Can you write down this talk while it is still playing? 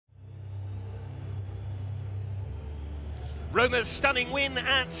Roma's stunning win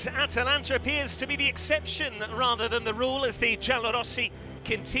at Atalanta appears to be the exception rather than the rule, as the giallorossi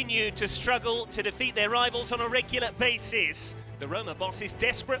continue to struggle to defeat their rivals on a regular basis. The Roma boss is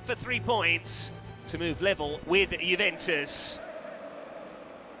desperate for 3 points to move level with Juventus.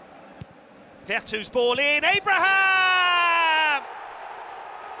 Vertu's ball in, Abraham!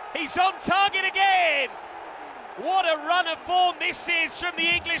 He's on target again! What a run of form this is from the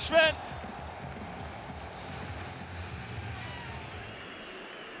Englishman.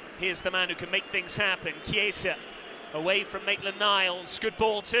 Here's the man who can make things happen, Chiesa, away from Maitland-Niles. Good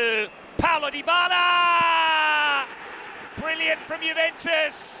ball to Paulo Dybala! Brilliant from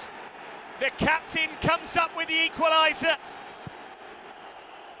Juventus. The captain comes up with the equaliser.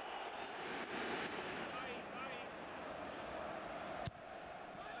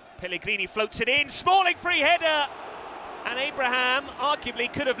 Pellegrini floats it in, Smalling free header, and Abraham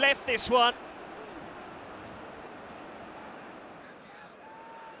arguably could have left this one.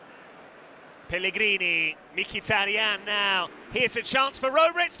 Pellegrini, Mkhitaryan now. Here's a chance for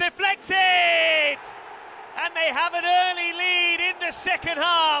Roma, it's deflected! And they have an early lead in the second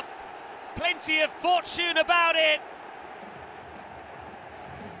half. Plenty of fortune about it.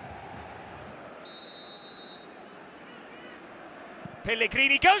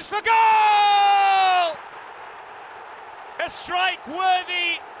 Pellegrini goes for goal! A strike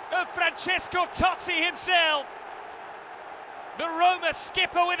worthy of Francesco Totti himself. The Roma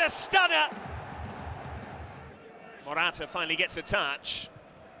skipper with a stunner. Morata finally gets a touch.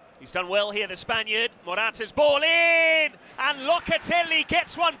 He's done well here, the Spaniard. Morata's ball in, and Locatelli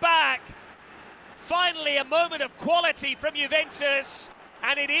gets one back. Finally, a moment of quality from Juventus,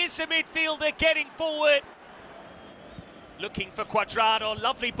 and it is a midfielder getting forward. Looking for Cuadrado,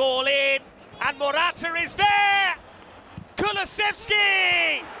 lovely ball in, and Morata is there!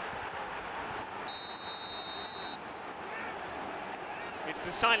 Kulusevski! It's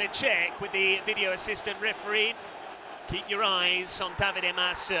the silent check with the video assistant referee. Keep your eyes on Davide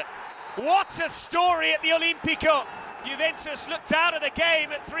Massa. What a story at the Olimpico! Juventus looked out of the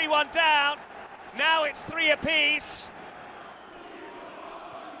game at 3-1 down. Now it's 3 apiece.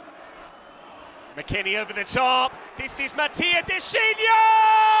 McKennie over the top. This is Mattia De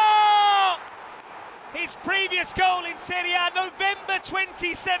Sciglio! His previous goal in Serie A, November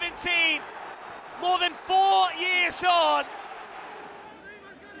 2017. More than 4 years on.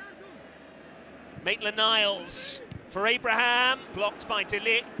 Maitland-Niles for Abraham, blocked by de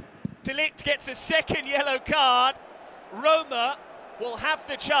Ligt. De Ligt gets a second yellow card. Roma will have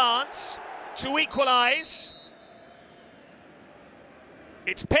the chance to equalise.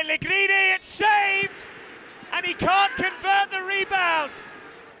 It's Pellegrini, it's saved! And he can't convert the rebound.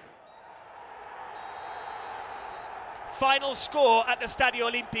 Final score at the Stadio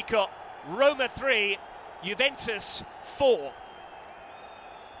Olimpico, Roma 3, Juventus 4.